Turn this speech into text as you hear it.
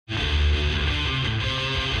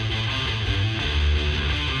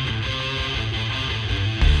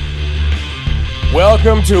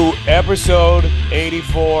Welcome to episode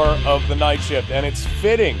 84 of The Night Shift, and it's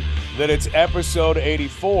fitting that it's episode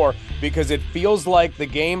 84 because it feels like the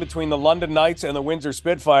game between the London Knights and the Windsor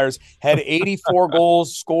Spitfires had 84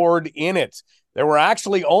 goals scored in it. There were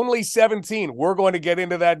actually only 17. We're going to get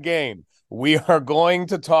into that game. We are going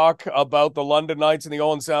to talk about the London Knights and the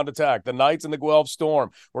Owen Sound Attack, the Knights and the Guelph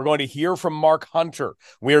Storm. We're going to hear from Mark Hunter.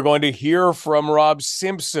 We are going to hear from Rob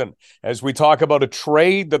Simpson as we talk about a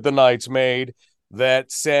trade that the Knights made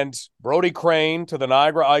that sent Brody Crane to the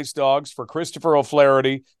Niagara Ice Dogs for Christopher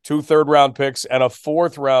O'Flaherty, 2 third-round picks, and a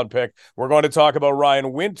 4th-round pick. We're going to talk about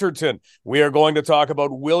Ryan Winterton. We are going to talk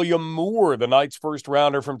about William Moore, the Knights'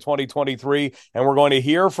 first-rounder from 2023, and we're going to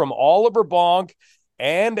hear from Oliver Bonk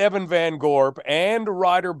and Evan Van Gorp and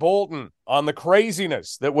Ryder Boulton on the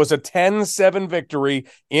craziness that was a 10-7 victory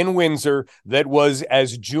in Windsor that was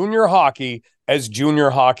as junior hockey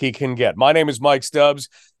can get. My name is Mike Stubbs,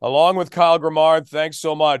 along with Kyle Grimard. Thanks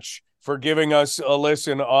so much for giving us a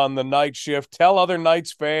listen on the Night Shift. Tell other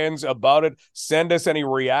Knights fans about it. Send us any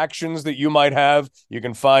reactions that you might have. You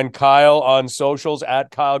can find Kyle on socials at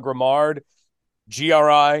Kyle Grimard.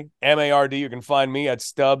 Grimard. You can find me at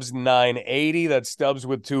Stubbs980. That's Stubbs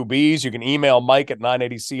with 2 B's. You can email Mike at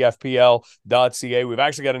 980cfpl.ca. We've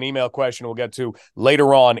actually got an email question we'll get to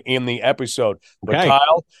later on in the episode. But okay.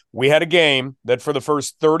 Kyle, we had a game that for the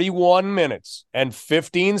first 31 minutes and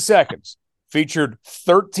 15 seconds featured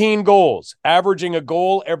 13 goals, averaging a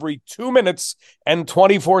goal every 2 minutes and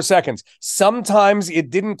 24 seconds. Sometimes it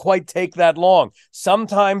didn't quite take that long.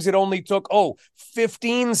 Sometimes it only took,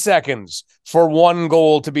 15 seconds for one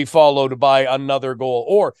goal to be followed by another goal,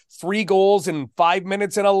 or 3 goals in 5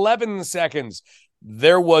 minutes and 11 seconds.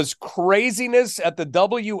 There was craziness at the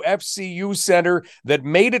WFCU Center that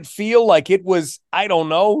made it feel like it was,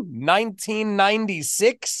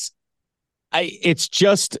 1996. It's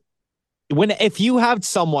just... if you have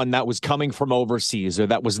someone that was coming from overseas or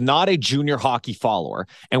that was not a junior hockey follower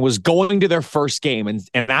and was going to their first game and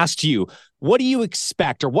asked you, what do you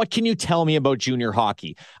expect or what can you tell me about junior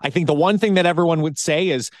hockey? I think the one thing that everyone would say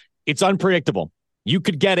is it's unpredictable. You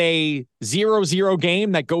could get a 0-0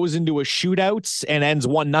 game that goes into a shootout and ends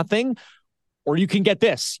 1-0. Or you can get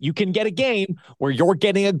this. You can get a game where you're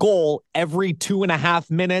getting a goal every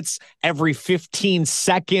 2.5 minutes, every 15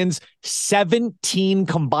 seconds, 17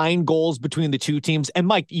 combined goals between the two teams. And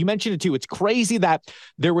Mike, you mentioned it too. It's crazy that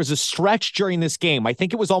there was a stretch during this game. I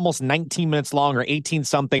think it was almost 19 minutes long or 18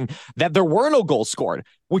 something that there were no goals scored,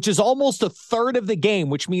 which is almost a third of the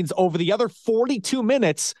game, which means over the other 42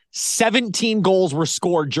 minutes, 17 goals were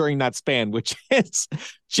scored during that span, which is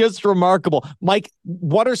just remarkable. Mike,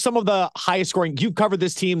 what are some of the highest scoring? You've covered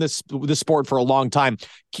this team, this sport for a long time.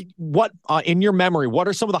 What, in your memory, what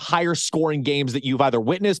are some of the higher scoring games that you've either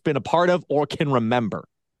witnessed, been a part of, or can remember?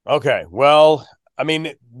 Okay, well,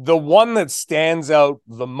 the one that stands out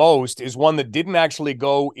the most is one that didn't actually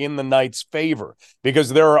go in the Knights' favor, because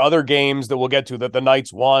there are other games that we'll get to that the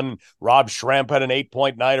Knights won. Rob Schremp had an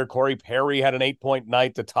 8-point night, or Corey Perry had an 8-point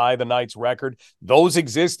night to tie the Knights' record. Those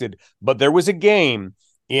existed, but there was a game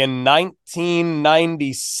in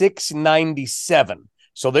 1996-97.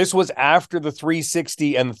 So this was after the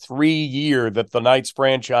 360 and 3 year that the Knights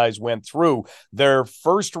franchise went through. Their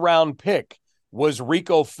first round pick was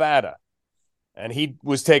Rico Fata, and he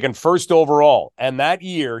was taken first overall. And that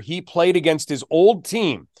year he played against his old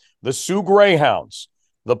team, the Sioux Greyhounds.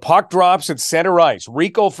 The puck drops at center ice.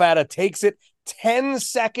 Rico Fata takes it 10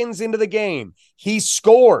 seconds into the game. He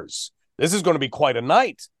scores. This is going to be quite a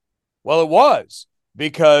night. Well, it was,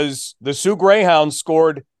 because the Sioux Greyhounds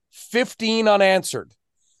scored 15 unanswered.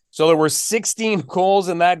 So there were 16 goals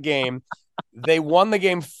in that game. They won the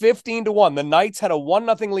game 15-1. The Knights had a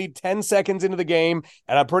 1-0 lead 10 seconds into the game,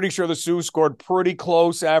 and I'm pretty sure the Sioux scored pretty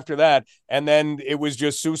close after that. And then it was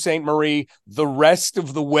just Sault Ste. Marie the rest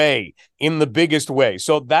of the way in the biggest way.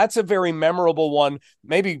 So that's a very memorable one,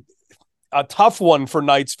 maybe a tough one for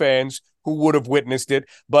Knights fans who would have witnessed it.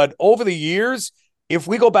 But over the years, if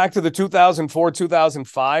we go back to the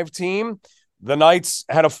 2004-2005 team, the Knights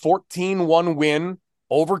had a 14-1 win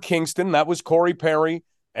over Kingston. That was Corey Perry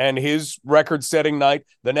and his record-setting night.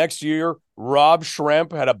 The next year, Rob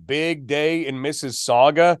Schremp had a big day in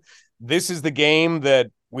Mississauga. This is the game that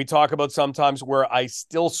we talk about sometimes where I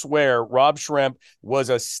still swear Rob Schremp was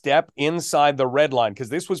a step inside the red line, because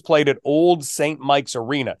this was played at Old St. Mike's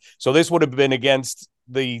Arena. So this would have been against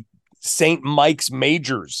the St. Mike's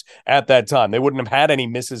Majors at that time. They wouldn't have had any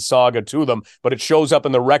Mississauga to them, but it shows up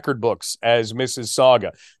in the record books as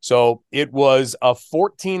Mississauga. So it was a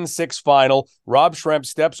 14-6 final. Rob Schremp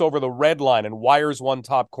steps over the red line and wires one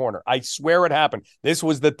top corner. I swear it happened. This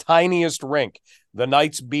was the tiniest rink. The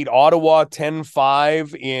Knights beat Ottawa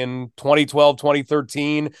 10-5 in 2012,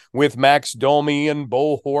 2013 with Max Domi and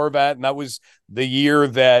Bo Horvat. And that was the year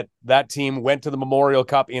that team went to the Memorial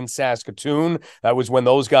Cup in Saskatoon. That was when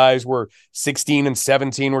those guys were 16 and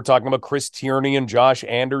 17. We're talking about Chris Tierney and Josh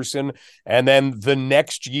Anderson. And then the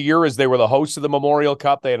next year, as they were the hosts of the Memorial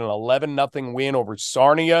Cup, they had an 11-0 win over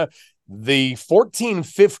Sarnia. The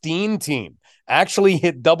 14-15 team actually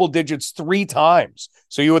hit double digits 3 times.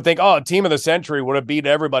 So you would think, a team of the century would have beat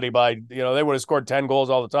everybody by, they would have scored 10 goals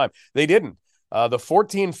all the time. They didn't. The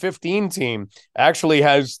 14-15 team actually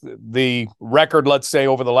has the record, let's say,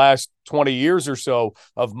 over the last 20 years or so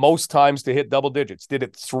of most times to hit double digits. Did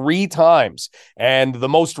it 3 times. And the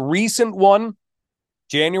most recent one,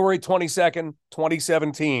 January 22nd,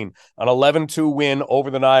 2017, an 11-2 win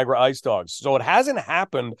over the Niagara Ice Dogs. So it hasn't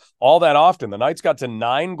happened all that often. The Knights got to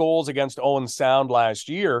 9 goals against Owen Sound last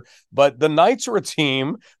year, but the Knights are a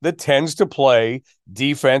team that tends to play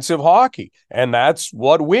defensive hockey, and that's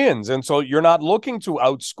what wins. And so you're not looking to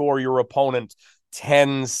outscore your opponent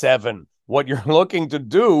 10-7. What you're looking to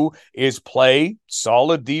do is play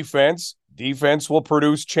solid defense. Defense will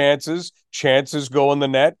produce chances. Chances go in the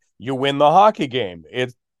net. You win the hockey game.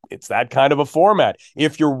 It's that kind of a format.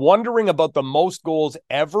 If you're wondering about the most goals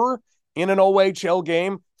ever in an OHL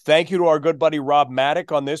game, thank you to our good buddy Rob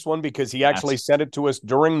Maddock on this one, because he actually sent it to us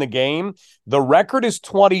during the game. The record is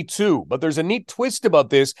 22, but there's a neat twist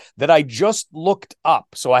about this that I just looked up.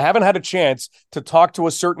 So I haven't had a chance to talk to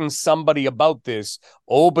a certain somebody about this.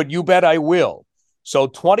 Oh, but you bet I will. So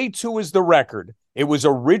 22 is the record. It was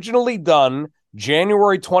originally done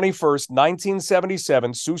January 21st,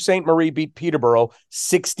 1977, Sault Ste. Marie beat Peterborough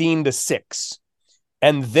 16-6.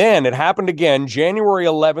 And then it happened again January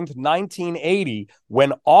 11th, 1980,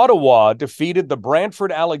 when Ottawa defeated the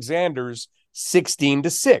Brantford Alexanders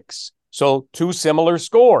 16-6. So 2 similar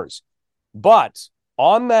scores. But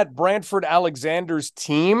on that Brantford Alexanders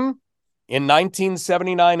team in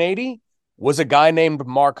 1979-80 was a guy named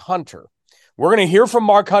Mark Hunter. We're going to hear from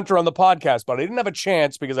Mark Hunter on the podcast, but I didn't have a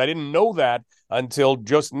chance because I didn't know that until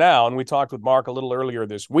just now. And we talked with Mark a little earlier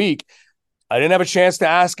this week. I didn't have a chance to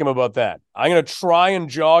ask him about that. I'm going to try and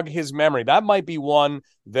jog his memory. That might be one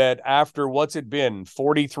that after, what's it been,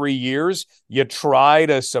 43 years, you try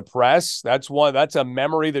to suppress. That's a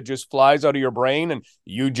memory that just flies out of your brain and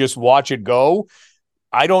you just watch it go.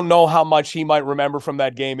 I don't know how much he might remember from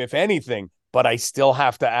that game, if anything, but I still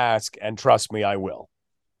have to ask, and trust me, I will.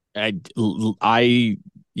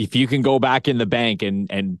 If you can go back in the bank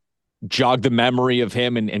and jog the memory of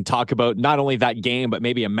him and talk about not only that game, but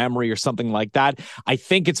maybe a memory or something like that. I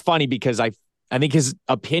think it's funny because I think his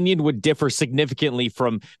opinion would differ significantly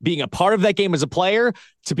from being a part of that game as a player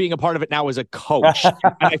to being a part of it now as a coach. And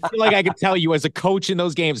I feel like I could tell you as a coach in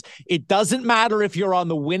those games, it doesn't matter if you're on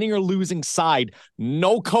the winning or losing side.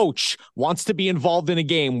 No coach wants to be involved in a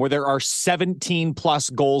game where there are 17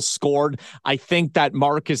 plus goals scored. I think that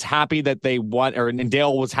Mark is happy that they won, and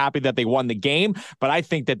Dale was happy that they won the game, but I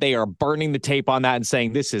think that they are burning the tape on that and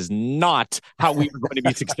saying, this is not how we are going to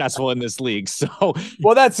be successful in this league. So,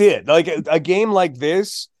 well, that's it. Like a game like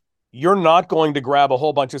this, you're not going to grab a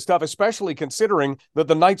whole bunch of stuff, especially considering that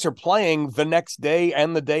the Knights are playing the next day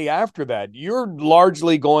and the day after that. You're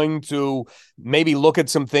largely going to maybe look at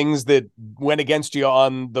some things that went against you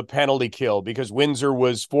on the penalty kill, because Windsor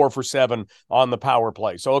was 4 for 7 on the power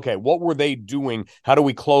play. So, okay, what were they doing? How do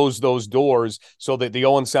we close those doors so that the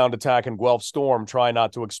Owen Sound Attack and Guelph Storm try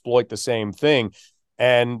not to exploit the same thing?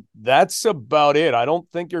 And that's about it. I don't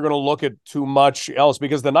think you're going to look at too much else,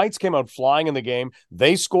 because the Knights came out flying in the game.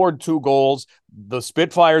 They scored 2 goals. The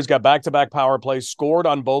Spitfires got back-to-back power plays, scored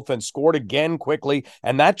on both, and scored again quickly.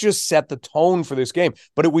 And that just set the tone for this game.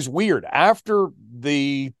 But it was weird. After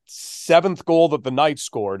the 7th goal that the Knights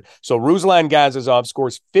scored, so Ruslan Gazizov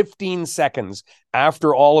scores 15 seconds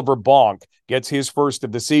after Oliver Bonk gets his first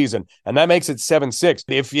of the season, and that makes it 7-6.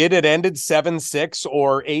 If it had ended 7-6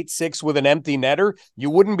 or 8-6 with an empty netter, you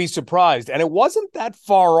wouldn't be surprised. And it wasn't that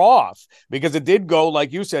far off, because it did go,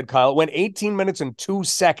 like you said, Kyle, it went 18 minutes and 2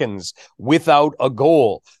 seconds without a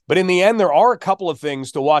goal. But in the end, there are a couple of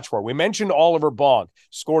things to watch for. We mentioned Oliver Bonk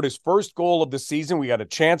scored his first goal of the season. We got a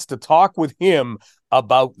chance to talk with him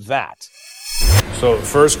about that. So the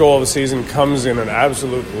first goal of the season comes in an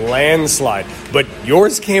absolute landslide, but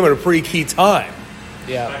yours came at a pretty key time.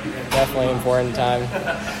 Yeah, definitely important time.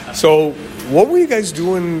 So what were you guys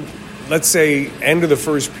doing, let's say, end of the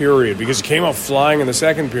first period? Because you came out flying in the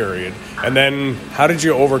second period, and then how did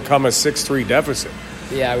you overcome a 6-3 deficit?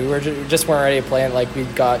 Yeah, we just weren't ready to play it. Like, we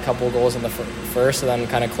got a couple of goals in the first, and then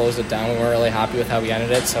kind of closed it down. We weren't really happy with how we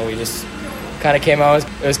ended it, so we just kind of came out.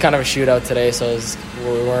 It was kind of a shootout today, so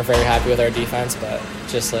we weren't very happy with our defense. But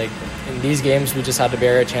just like in these games, we just had to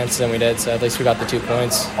bury our chances, and we did. So at least we got the 2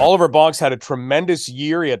 points. Oliver Bonk had a tremendous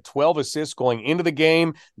year. He had 12 assists going into the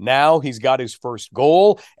game. Now he's got his first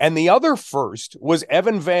goal. And the other first was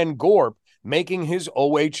Evan Van Gorp making his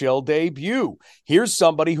OHL debut. Here's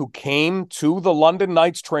somebody who came to the London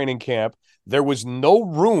Knights training camp. There was no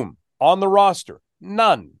room on the roster.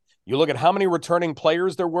 None. You look at how many returning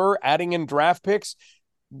players there were, adding in draft picks.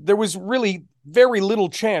 There was really very little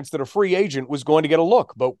chance that a free agent was going to get a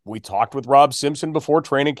look. But we talked with Rob Simpson before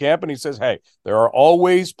training camp, and he says, hey, there are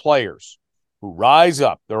always players who rise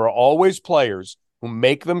up. There are always players who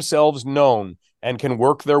make themselves known and can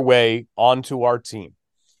work their way onto our team.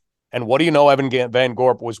 And what do you know? Evan Van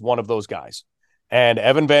Gorp was one of those guys. And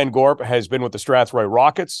Evan Van Gorp has been with the Strathroy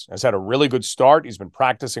Rockets, has had a really good start. He's been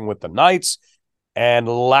practicing with the Knights. And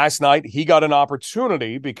last night, he got an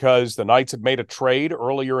opportunity because the Knights had made a trade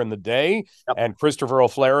earlier in the day, and Christopher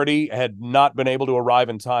O'Flaherty had not been able to arrive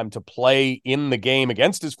in time to play in the game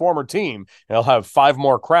against his former team. And he'll have 5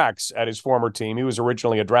 more cracks at his former team. He was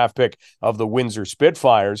originally a draft pick of the Windsor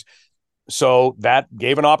Spitfires. So that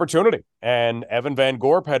gave an opportunity. And Evan Van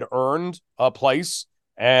Gorp had earned a place,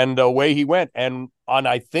 and away he went. And on,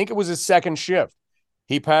 I think it was his second shift,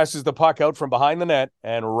 he passes the puck out from behind the net,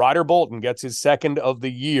 and Ryder Boulton gets his second of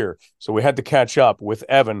the year. So we had to catch up with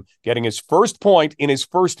Evan getting his first point in his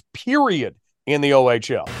first period in the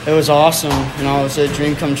OHL. It was awesome. You know, it was a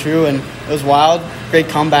dream come true, and it was wild. Great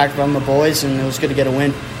comeback from the boys, and it was good to get a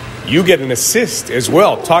win. You get an assist as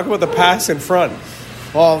well. Talk about the pass in front.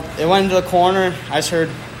 Well, it went into the corner. I just heard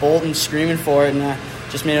Boulton screaming for it, and I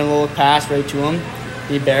just made a little pass right to him.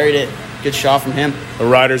 He buried it. Good shot from him. The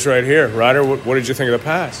Ryder's right here. Ryder, what did you think of the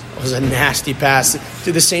pass? It was a nasty pass.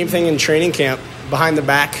 Did the same thing in training camp, behind the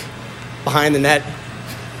back, behind the net.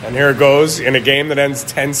 And here it goes in a game that ends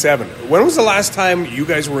 10-7. When was the last time you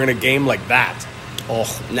guys were in a game like that?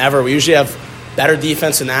 Oh, never. We usually have better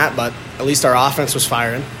defense than that, but at least our offense was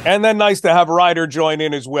firing. And then nice to have Ryder join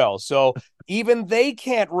in as well. So even they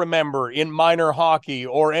can't remember in minor hockey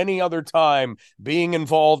or any other time being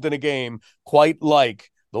involved in a game quite like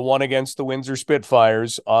the one against the Windsor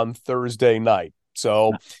Spitfires on Thursday night.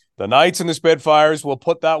 So the Knights and the Spitfires will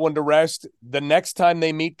put that one to rest. The next time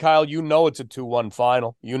they meet, Kyle, you know it's a 2-1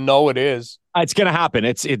 final. You know it is. It's going to happen.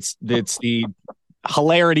 It's the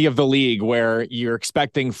hilarity of the league where you're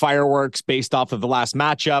expecting fireworks based off of the last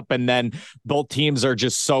matchup, and then both teams are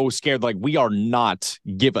just so scared. Like, we are not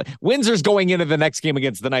giving. Windsor's going into the next game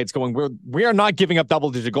against the Knights going, we are not giving up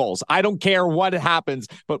double-digit goals. I don't care what happens,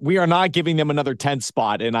 but we are not giving them another 10th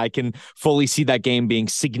spot, and I can fully see that game being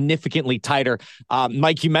significantly tighter.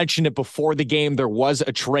 Mike, you mentioned it before the game. There was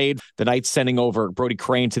a trade. The Knights sending over Brody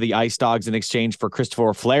Crane to the Ice Dogs in exchange for Christopher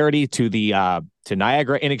O'Flaherty to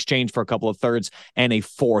Niagara in exchange for a couple of thirds and a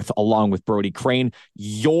fourth along with Brody Crane.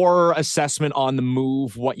 Your assessment on the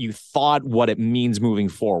move, what you thought, what it means moving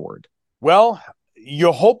forward? Well,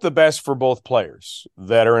 you hope the best for both players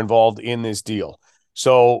that are involved in this deal.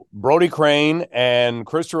 So Brody Crane and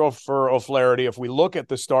Christopher O'Flaherty, if we look at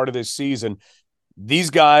the start of this season, these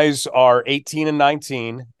guys are 18 and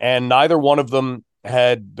 19, and neither one of them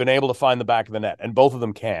had been able to find the back of the net, and both of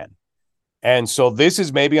them can. And so this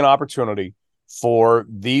is maybe an opportunity for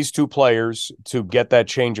these two players to get that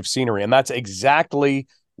change of scenery. And that's exactly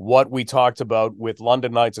what we talked about with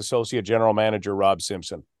London Knights Associate General Manager Rob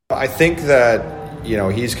Simpson. I think that,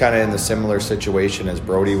 he's kind of in the similar situation as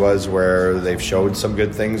Brody was, where they've showed some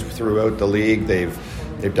good things throughout the league. They've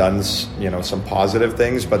done, some positive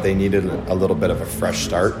things, but they needed a little bit of a fresh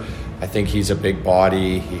start. I think he's a big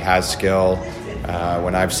body. He has skill.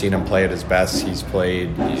 When I've seen him play at his best, he's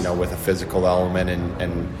played, with a physical element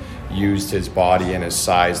and used his body and his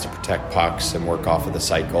size to protect pucks and work off of the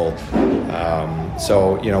cycle.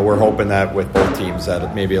 So we're hoping that with both teams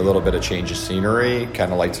that maybe a little bit of change of scenery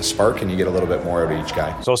kind of lights a spark and you get a little bit more out of each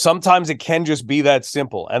guy. So sometimes it can just be that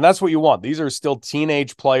simple, and that's what you want. These are still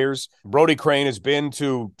teenage players. Brody Crane has been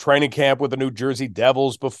to training camp with the New Jersey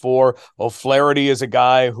Devils before. O'Flaherty is a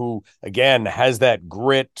guy who, again, has that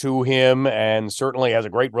grit to him and certainly has a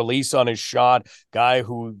great release on his shot, guy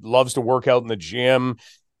who loves to work out in the gym.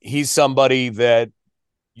 He's somebody that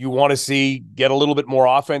you want to see get a little bit more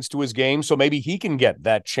offense to his game, so maybe he can get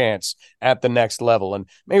that chance at the next level. And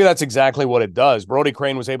maybe that's exactly what it does. Brody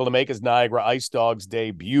Crane was able to make his Niagara Ice Dogs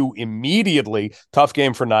debut immediately. Tough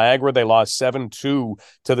game for Niagara. They lost 7-2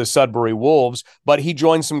 to the Sudbury Wolves, but he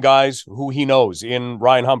joined some guys who he knows in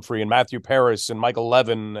Ryan Humphrey and Matthew Paris and Michael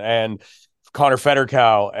Levin and Connor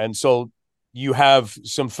Federkow. And so you have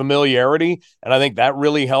some familiarity, and I think that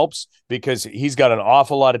really helps because he's got an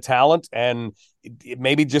awful lot of talent, and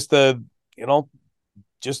maybe just the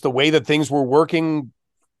way that things were working.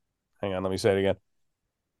 Hang on, let me say it again.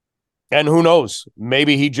 And who knows?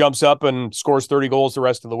 Maybe he jumps up and scores 30 goals the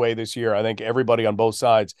rest of the way this year. I think everybody on both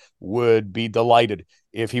sides would be delighted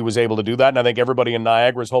if he was able to do that. And I think everybody in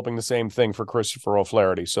Niagara is hoping the same thing for Christopher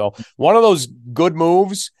O'Flaherty. So one of those good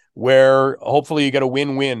moves where hopefully you get a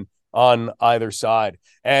win-win on either side.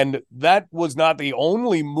 And that was not the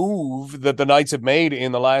only move that the Knights have made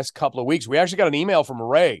in the last couple of weeks. We actually got an email from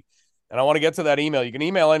Ray, and I want to get to that email. You can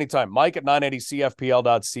email anytime,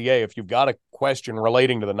 mike@980cfpl.ca if you've got a question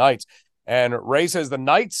relating to the Knights. And Ray says the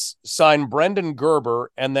Knights signed Brendan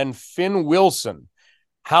Gerber and then Finn Wilson.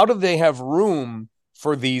 How do they have room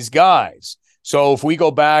for these guys? So if we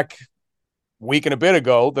go back a week and a bit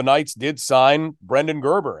ago, the Knights did sign Brendan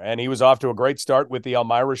Gerber, and he was off to a great start with the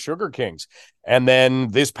Elmira Sugar Kings. And then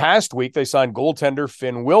this past week, they signed goaltender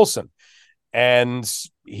Finn Wilson. And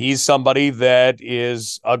he's somebody that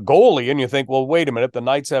is a goalie, and you think, well, wait a minute. The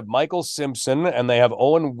Knights have Michael Simpson, and they have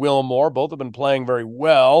Owen Wilmore. Both have been playing very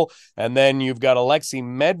well. And then you've got Alexei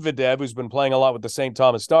Medvedev, who's been playing a lot with the St.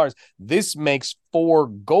 Thomas Stars. This makes 4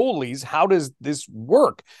 goalies. How does this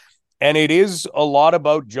work? And it is a lot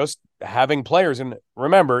about just having players. And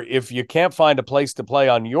remember, if you can't find a place to play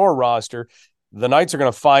on your roster, the Knights are going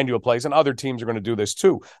to find you a place, and other teams are going to do this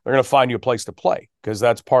too. They're going to find you a place to play because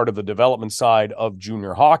that's part of the development side of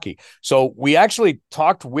junior hockey. So we actually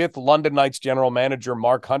talked with London Knights general manager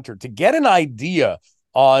Mark Hunter to get an idea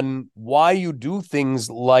on why you do things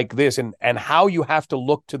like this and how you have to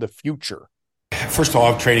look to the future. First of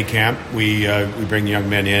all, training camp, we bring the young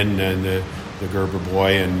men in, and the Gerber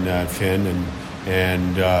boy and Finn,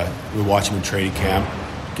 and we watch them in training camp,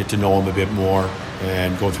 get to know them a bit more,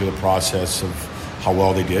 and go through the process of how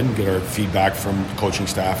well they did and get our feedback from the coaching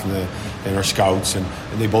staff and our scouts. And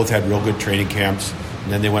they both had real good training camps.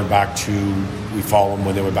 And then they went back we followed them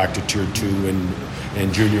when they went back to Tier 2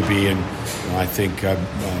 and Junior B. And I think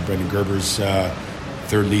Brendan Gerber's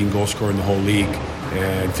third leading goal scorer in the whole league.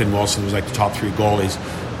 And Finn Wilson was like the top 3 goalies.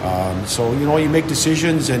 So, you make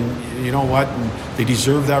decisions, and you know what? And they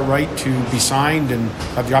deserve that right to be signed and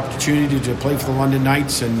have the opportunity to play for the London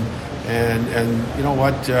Knights and you know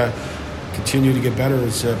what? Continue to get better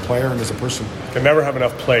as a player and as a person. Can never have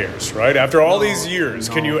enough players, right? After all these years,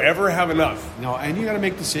 can you ever have enough? No, and you got to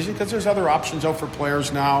make decisions because there's other options out for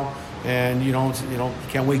players now, and you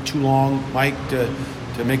can't wait too long, Mike, to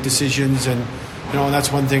make decisions. And and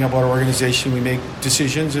that's one thing about our organization. We make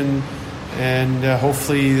decisions, and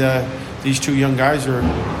hopefully these 2 young guys are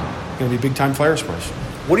going to be big time players for us.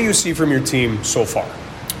 What do you see from your team so far?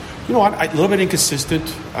 You know what? A little bit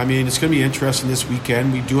inconsistent. I mean, it's going to be interesting this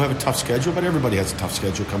weekend. We do have a tough schedule, but everybody has a tough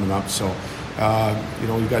schedule coming up. So,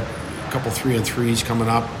 we've got a couple 3-and-3s coming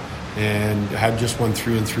up, and had just one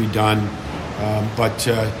 3-and-3 done. But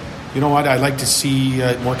you know what? I'd like to see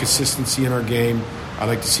more consistency in our game. I'd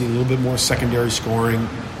like to see a little bit more secondary scoring,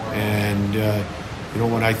 and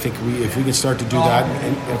I think if we can start to do that,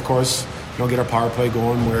 and of course, get our power play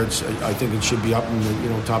going where I think it should be up in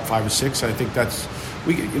the top 5 or 6. I think that's.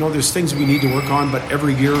 There's things we need to work on, but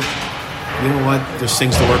every year, there's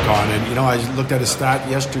things to work on. And, I looked at a stat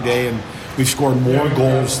yesterday, and we've scored more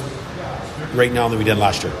goals right now than we did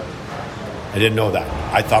last year. I didn't know that.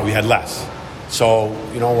 I thought we had less. So,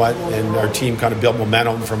 you know what? And our team kind of built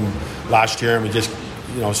momentum from last year, and we just,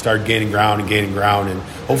 started gaining ground. And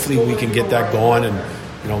hopefully we can get that going and,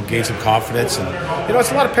 gain some confidence. And,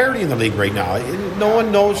 it's a lot of parity in the league right now. No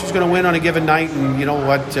one knows who's going to win on a given night. And you know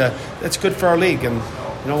what? That's good for our league. And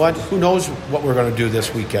you know what? Who knows what we're going to do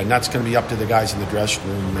this weekend? That's going to be up to the guys in the dressing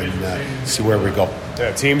room and see where we go.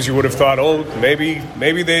 Yeah, teams you would have thought, maybe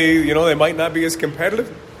they, they might not be as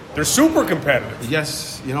competitive. They're super competitive.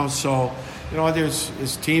 Yes, so,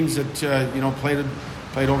 there's teams that,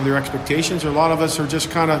 played over their expectations. Or a lot of us are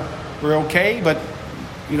just we're okay, but,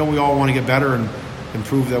 we all want to get better and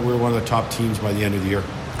prove that we're one of the top teams by the end of the year.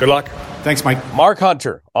 Good luck. Thanks, Mike. Mark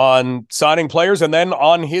Hunter on signing players and then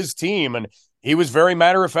on his team. And he was very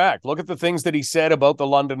matter of fact. Look at the things that he said about the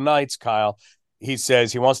London Knights, Kyle. He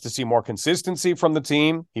says he wants to see more consistency from the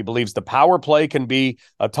team. He believes the power play can be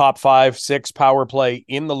a top 5, 6 power play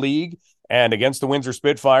in the league. And against the Windsor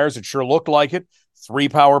Spitfires, it sure looked like it. 3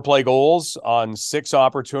 power play goals on 6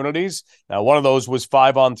 opportunities. Now, one of those was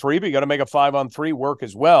 5-on-3, but you got to make a 5-on-3 work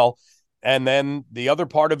as well. And then the other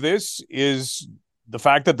part of this is the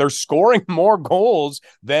fact that they're scoring more goals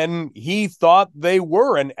than he thought they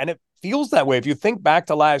were. And it feels that way. If you think back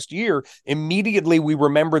to last year, immediately we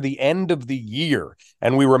remember the end of the year,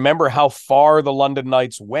 and we remember how far the London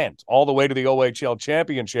Knights went, all the way to the OHL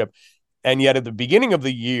championship. And yet at the beginning of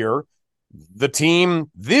the year, the team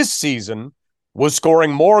this season was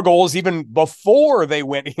scoring more goals even before they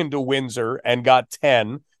went into Windsor and got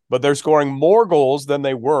 10, but they're scoring more goals than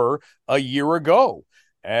they were a year ago.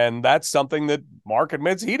 And that's something that Mark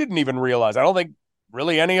admits he didn't even realize. I don't think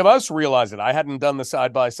really any of us realized it. I hadn't done the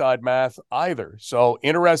side-by-side math either. So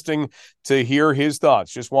interesting to hear his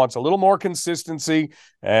thoughts. Just wants a little more consistency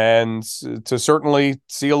and to certainly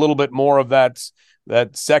see a little bit more of that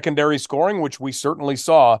secondary scoring, which we certainly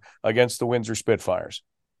saw against the Windsor Spitfires.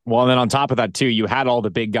 Well, and then on top of that, too, you had all the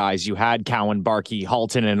big guys. You had Cowan, Barkey,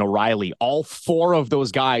 Halton, and O'Reilly, all four of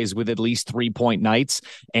those guys with at least 3-point nights.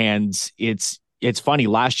 And it's funny.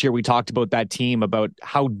 Last year, we talked about that team, about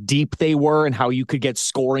how deep they were and how you could get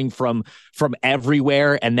scoring from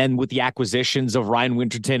everywhere. And then with the acquisitions of Ryan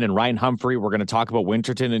Winterton and Ryan Humphrey, we're going to talk about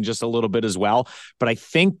Winterton in just a little bit as well. But I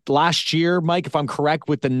think last year, Mike, if I'm correct,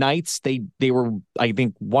 with the Knights, they were, I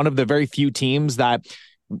think, one of the very few teams that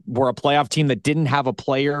were a playoff team that didn't have a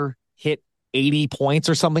player hit 80 points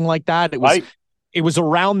or something like that. It was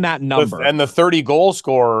around that number. And the 30-goal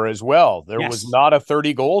scorer as well. There was not a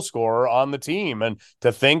 30-goal scorer on the team. And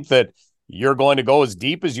to think that you're going to go as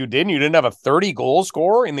deep as you didn't have a 30-goal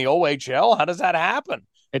scorer in the OHL, how does that happen?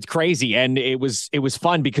 It's crazy. And it was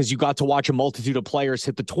fun because you got to watch a multitude of players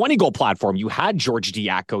hit the 20-goal platform. You had George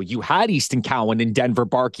Diaco, you had Easton Cowan and Denver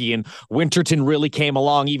Barkey, and Winterton really came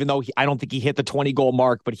along, even though I don't think he hit the 20-goal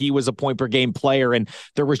mark, but he was a point-per-game player. And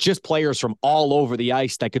there was just players from all over the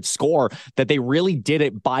ice that could score, that they really did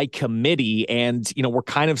it by committee. And, we're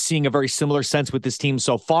kind of seeing a very similar sense with this team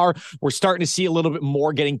so far. We're starting to see a little bit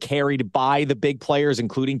more getting carried by the big players,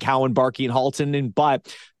 including Cowan, Barkey, and Halton.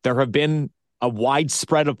 But there have been a wide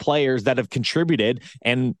spread of players that have contributed.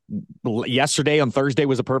 And yesterday on Thursday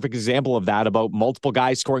was a perfect example of that, about multiple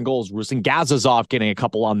guys scoring goals. Ruslan Gazazov getting a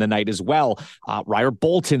couple on the night as well. Ryder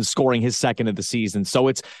Boulton scoring his second of the season. So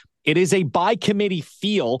it is a by committee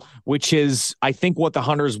feel, which is, I think, what the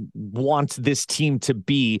Hunters want this team to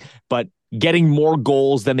be, but getting more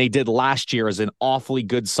goals than they did last year is an awfully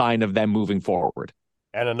good sign of them moving forward.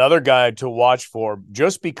 And another guy to watch for,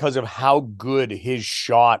 just because of how good his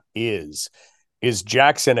shot is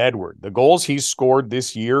Jackson Edward. The goals he's scored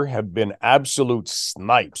this year have been absolute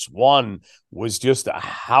snipes. One was just a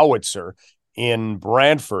howitzer in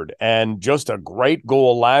Brantford, and just a great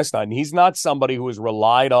goal last night. And he's not somebody who has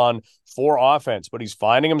relied on for offense, but he's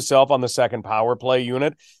finding himself on the second power play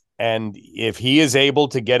unit. And if he is able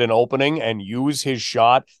to get an opening and use his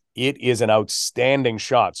shot, it is an outstanding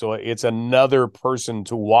shot. So it's another person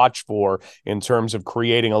to watch for in terms of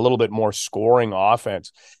creating a little bit more scoring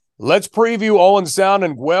offense. Let's preview Owen Sound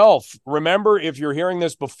and Guelph. Remember, if you're hearing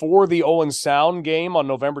this before the Owen Sound game on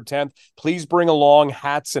November 10th, please bring along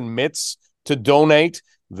hats and mitts to donate.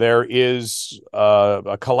 There is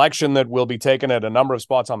a collection that will be taken at a number of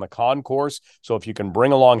spots on the concourse. So if you can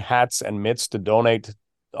bring along hats and mitts to donate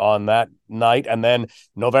on that night. And then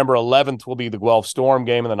November 11th will be the Guelph Storm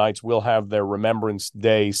game, and the Knights will have their Remembrance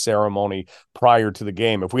Day ceremony prior to the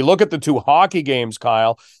game. If we look at the two hockey games,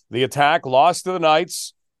 Kyle, the Attack lost to the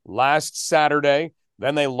Knights last Saturday.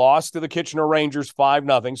 Then they lost to the Kitchener Rangers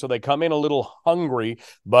 5-0. So they come in a little hungry,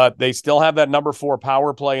 but they still have that number 4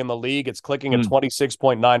 power play in the league. It's clicking at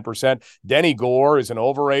 26.9%. Denny Gore is an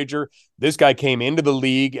overager. This guy came into the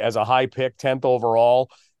league as a high pick, 10th overall.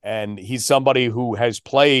 And he's somebody who has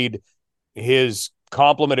played his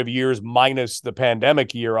complement of years minus the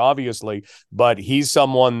pandemic year, obviously. But he's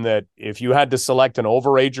someone that if you had to select an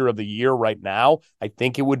overager of the year right now, I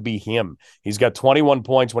think it would be him. He's got 21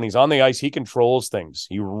 points. When he's on the ice, he controls things.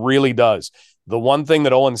 He really does. The one thing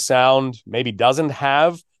that Owen Sound maybe doesn't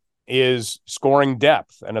have is scoring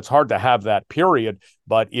depth, and it's hard to have that, period.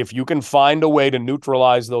 But if you can find a way to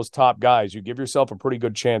neutralize those top guys, you give yourself a pretty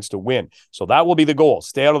good chance to win. So that will be the goal.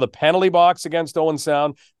 Stay out of the penalty box against Owen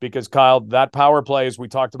Sound, because, Kyle, that power play, as we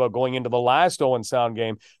talked about going into the last Owen Sound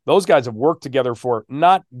game, those guys have worked together for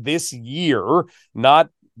not this year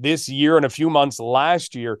and a few months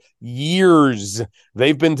last year, years.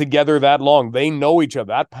 They've been together that long. They know each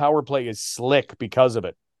other. That power play is slick because of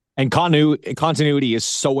it. And continuity is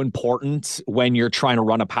so important when you're trying to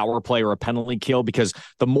run a power play or a penalty kill, because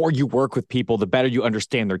the more you work with people, the better you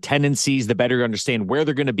understand their tendencies, the better you understand where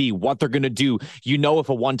they're going to be, what they're going to do. You know, if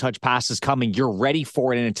a one-touch pass is coming, you're ready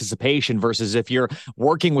for it in anticipation, versus if you're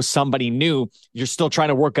working with somebody new, you're still trying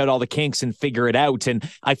to work out all the kinks and figure it out. And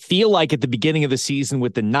I feel like at the beginning of the season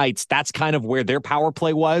with the Knights, that's kind of where their power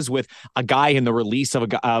play was, with a guy in the release of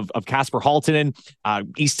Casper Haltinen.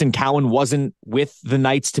 Easton Cowan wasn't with the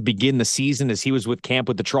Knights to begin the season, as he was with camp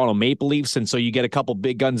with the Toronto Maple Leafs. And so you get a couple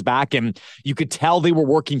big guns back, and you could tell they were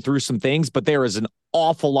working through some things, but there is an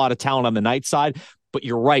awful lot of talent on the Knights side. But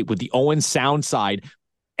you're right, with the Owen Sound side,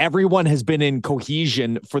 everyone has been in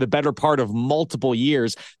cohesion for the better part of multiple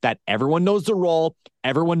years, that everyone knows their role,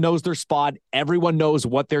 everyone knows their spot, everyone knows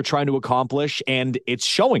what they're trying to accomplish, and it's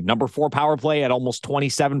showing. Number 4 power play at almost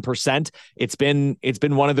 27%. It's been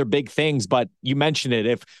one of their big things. But you mentioned it,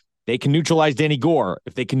 if they can neutralize Danny Gore,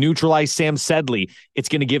 if they can neutralize Sam Sedley, it's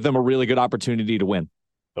going to give them a really good opportunity to win.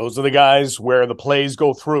 Those are the guys where the plays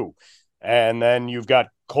go through. And then you've got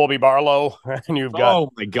Colby Barlow, and you've got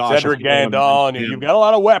Cedric Gandon. You've got a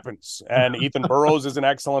lot of weapons. And Ethan Burrows is an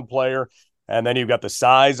excellent player. And then you've got the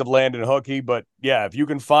size of Landon Hookie. But, yeah, if you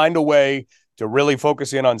can find a way to really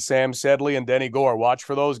focus in on Sam Sedley and Denny Gore, watch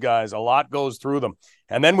for those guys. A lot goes through them.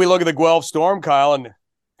 And then we look at the Guelph Storm, Kyle, and,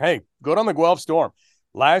 hey, good on the Guelph Storm.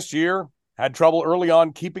 Last year, had trouble early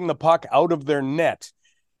on keeping the puck out of their net.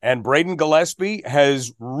 And Braden Gillespie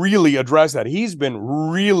has really addressed that. He's been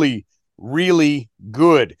really, really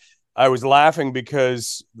good. I was laughing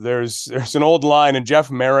because there's an old line, and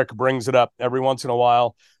Jeff Merrick brings it up every once in a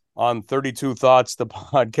while on 32 Thoughts, the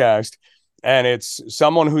podcast. And it's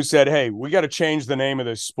someone who said, hey, we got to change the name of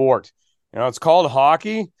this sport. It's called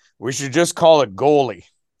hockey. We should just call it goalie,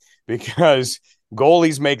 because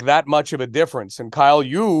goalies make that much of a difference. And Kyle,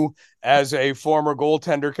 you as a former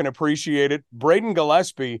goaltender can appreciate it. Braden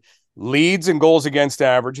Gillespie leads in goals against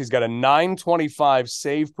average. He's got a .925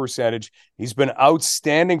 save percentage. He's been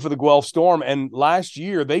outstanding for the Guelph Storm. And last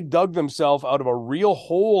year, they dug themselves out of a real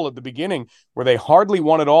hole at the beginning where they hardly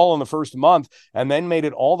won it all in the first month, and then made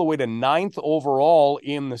it all the way to 9th overall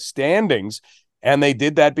in the standings. And they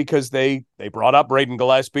did that because they brought up Braden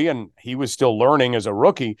Gillespie, and he was still learning as a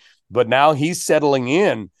rookie, but now he's settling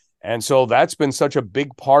in. And so that's been such a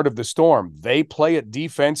big part of the Storm. They play it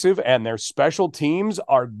defensive, and their special teams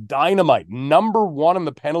are dynamite. Number 1 in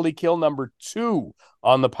the penalty kill, number 2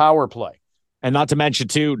 on the power play. And not to mention,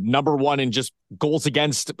 too, number 1 in just goals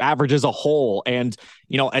against average as a whole. And,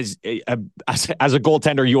 as a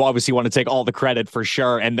goaltender, you obviously want to take all the credit for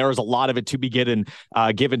sure. And there's a lot of it to be given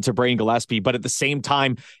to Braden Gillespie. But at the same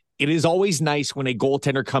time, it is always nice when a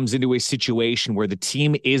goaltender comes into a situation where the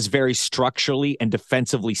team is very structurally and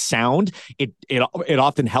defensively sound. It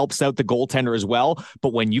often helps out the goaltender as well.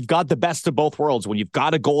 But when you've got the best of both worlds, when you've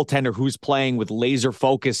got a goaltender who's playing with laser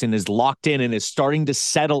focus and is locked in and is starting to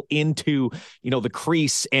settle into, the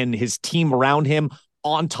crease, and his team around him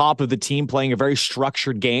on top of the team playing a very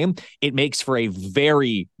structured game, it makes for a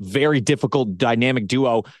very, very difficult dynamic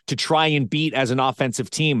duo to try and beat as an offensive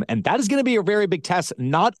team. And that is going to be a very big test,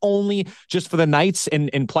 not only just for the Knights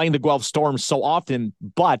and playing the Guelph Storm so often,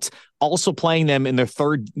 but also playing them in their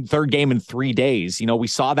third game in 3 days. We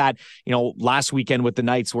saw that, last weekend with the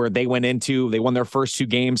Knights, where they won their first 2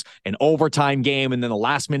 games, an overtime game, and then a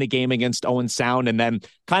last minute game against Owen Sound, and then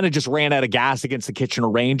kind of just ran out of gas against the Kitchener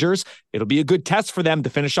Rangers. It'll be a good test for them to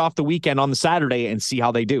finish off the weekend on the Saturday and see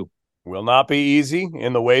how they do. Will not be easy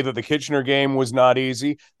in the way that the Kitchener game was not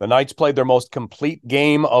easy. The Knights played their most complete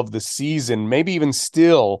game of the season, maybe even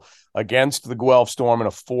still, against the Guelph Storm in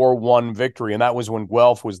a 4-1 victory. And that was when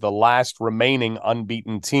Guelph was the last remaining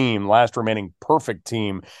unbeaten team, last remaining perfect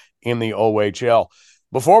team in the OHL.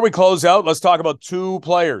 Before we close out, let's talk about 2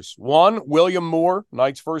 players. One, William Moore,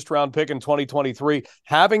 Knights first-round pick in 2023,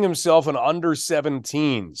 having himself an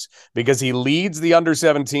under-17s because he leads the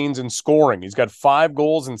under-17s in scoring. He's got 5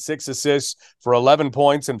 goals and 6 assists for 11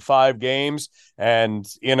 points in 5 games. And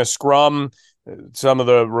in a scrum, some of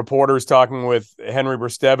the reporters talking with Henry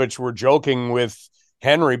Brstevich were joking with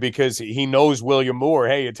Henry because he knows William Moore.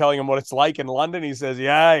 Hey, you're telling him what it's like in London? He says,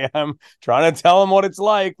 yeah, I'm trying to tell him what it's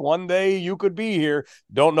like. One day you could be here.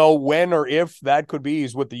 Don't know when or if that could be.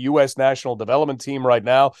 He's with the U.S. national development team right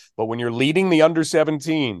now. But when you're leading the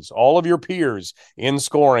under-17s, all of your peers in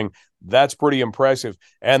scoring, that's pretty impressive.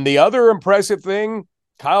 And the other impressive thing,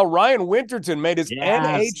 Kyle, Ryan Winterton made his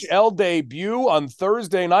NHL debut on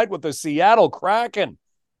Thursday night with the Seattle Kraken.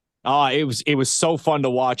 It was so fun to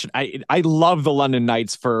watch. I love the London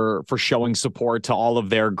Knights for showing support to all of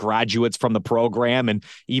their graduates from the program. And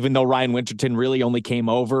even though Ryan Winterton really only came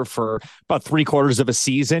over for about 3/4 of a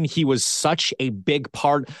season, he was such a big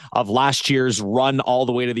part of last year's run all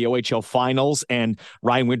the way to the OHL finals. And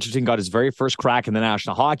Ryan Winterton got his very first crack in the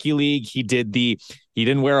National Hockey League. He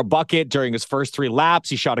didn't wear a bucket during his first 3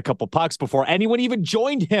 laps. He shot a couple pucks before anyone even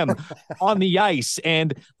joined him on the ice.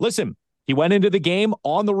 And listen, he went into the game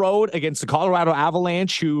on the road against the Colorado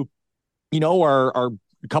Avalanche, who, are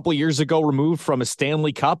a couple of years ago removed from a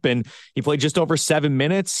Stanley Cup, and he played just over 7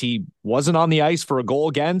 minutes. He wasn't on the ice for a goal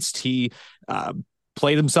against. He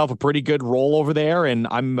played himself a pretty good role over there, and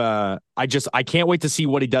I can't wait to see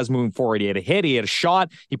what he does moving forward. He had a hit, he had a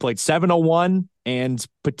shot, he played 701, and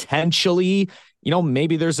potentially,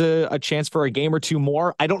 maybe there's a chance for a game or two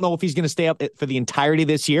more. I don't know if he's going to stay up for the entirety of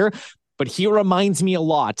this year, but he reminds me a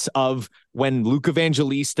lot of when Luke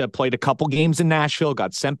Evangelista played a couple games in Nashville,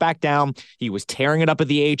 got sent back down. He was tearing it up at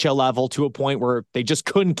the AHL level to a point where they just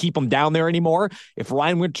couldn't keep him down there anymore. If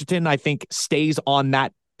Ryan Winterton, I think, stays on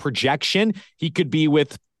that projection, he could be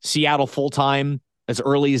with Seattle full-time as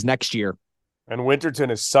early as next year. And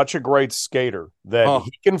Winterton is such a great skater that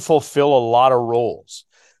he can fulfill a lot of roles.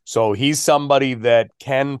 So he's somebody that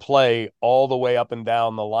can play all the way up and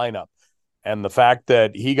down the lineup. And the fact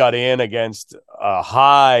that he got in against a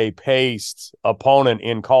high-paced opponent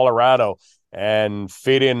in Colorado and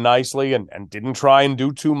fit in nicely and didn't try and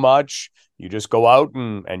do too much. You just go out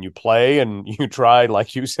and you play and you try,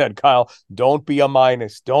 like you said, Kyle, don't be a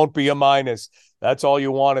minus. Don't be a minus. That's all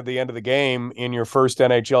you want at the end of the game in your first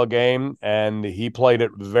NHL game, and he played it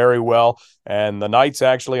very well. And the Knights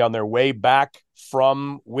actually on their way back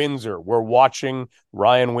from Windsor were watching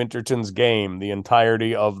Ryan Winterton's game the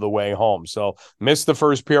entirety of the way home. So missed the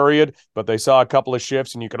first period, but they saw a couple of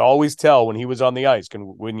shifts, and you could always tell when he was on the ice.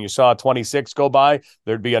 When you saw 26 go by,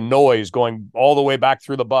 there'd be a noise going all the way back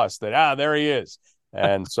through the bus that, there he is.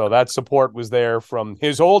 And so that support was there from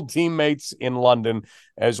his old teammates in London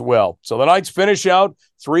as well. So the Knights finish out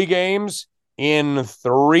 3 games in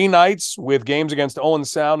 3 nights with games against Owen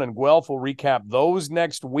Sound and Guelph. We'll recap those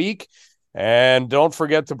next week. And don't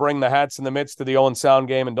forget to bring the hats and the mitts to the Owen Sound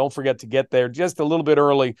game. And don't forget to get there just a little bit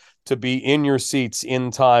early to be in your seats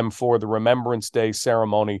in time for the Remembrance Day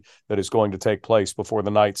ceremony that is going to take place before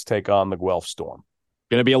the Knights take on the Guelph Storm.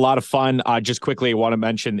 Going to be a lot of fun. Just quickly, I want to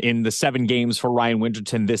mention in the 7 games for Ryan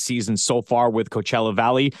Winterton this season so far with Coachella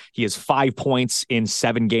Valley, he has 5 points in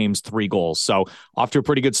 7 games, 3 goals. So off to a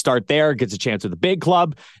pretty good start there. Gets a chance with the big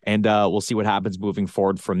club, and we'll see what happens moving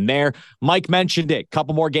forward from there. Mike mentioned it.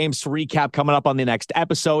 Couple more games to recap coming up on the next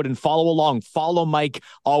episode, and follow along. Follow Mike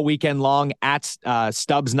all weekend long at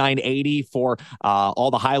Stubbs980 for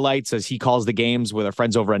all the highlights as he calls the games with our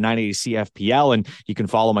friends over at 980 CFPL. And you can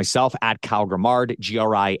follow myself at Kyle Grimard, Grimard.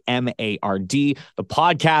 The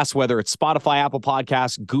podcast, whether it's Spotify, Apple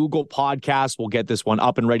Podcasts, Google Podcasts, we'll get this one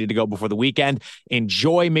up and ready to go before the weekend.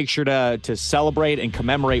 Enjoy. Make sure to celebrate and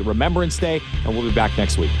commemorate Remembrance Day, and we'll be back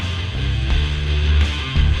next week.